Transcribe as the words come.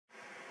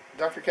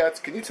Dr. Katz,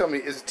 can you tell me,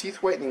 is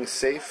teeth whitening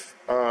safe?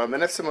 And I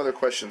have some other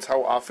questions.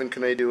 How often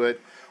can I do it?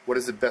 What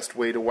is the best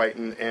way to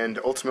whiten? And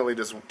ultimately,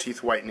 does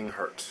teeth whitening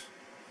hurt?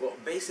 Well,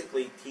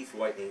 basically, teeth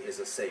whitening is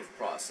a safe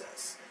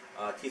process.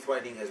 Teeth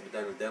whitening has been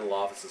done in dental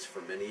offices for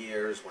many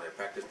years. When I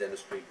practiced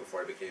dentistry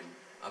before I became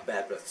a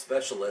bad breath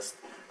specialist,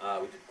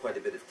 we did quite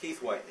a bit of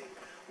teeth whitening.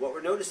 What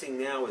we're noticing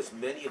now is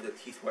many of the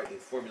teeth whitening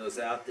formulas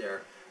out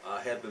there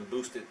have been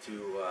boosted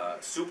to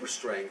super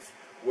strength,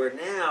 where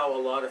now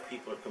a lot of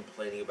people are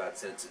complaining about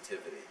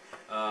sensitivity.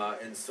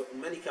 And so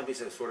many companies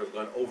have sort of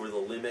gone over the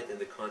limit in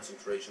the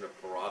concentration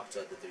of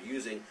peroxide that they're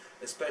using,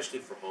 especially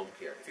for home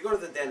care. If you go to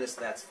the dentist,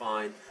 that's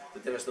fine. The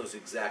dentist knows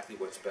exactly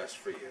what's best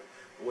for you.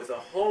 But with a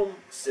home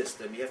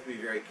system, you have to be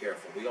very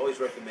careful. We always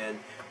recommend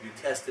you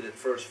test it at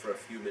first for a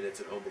few minutes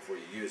at home before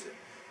you use it.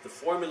 The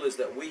formulas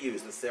that we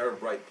use, the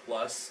TheraBrite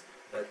Plus,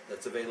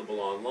 that's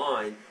available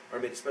online, are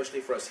made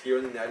especially for us here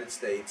in the United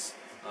States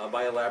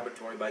by a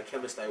laboratory, by a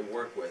chemist I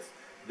work with.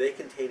 They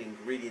contain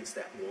ingredients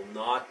that will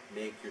not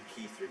make your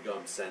teeth or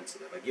gums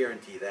sensitive. I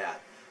guarantee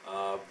that.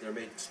 They're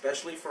made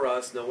especially for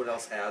us. No one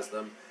else has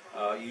them.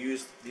 You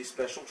use these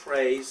special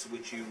trays,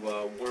 which you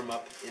warm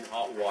up in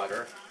hot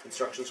water.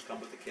 Instructions come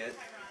with the kit.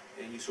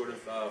 And you sort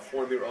of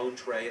form your own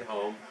tray at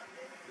home.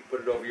 You put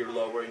it over your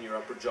lower and your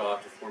upper jaw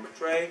to form a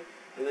tray.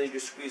 And then you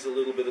just squeeze a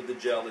little bit of the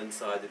gel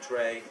inside the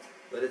tray.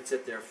 Let it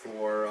sit there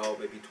for,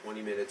 maybe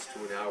 20 minutes to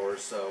an hour or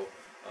so,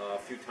 a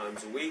few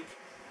times a week.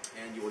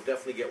 And you will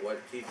definitely get white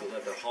teeth. You'll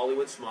have that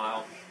Hollywood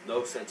smile,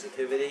 no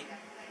sensitivity,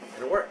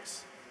 and it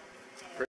works.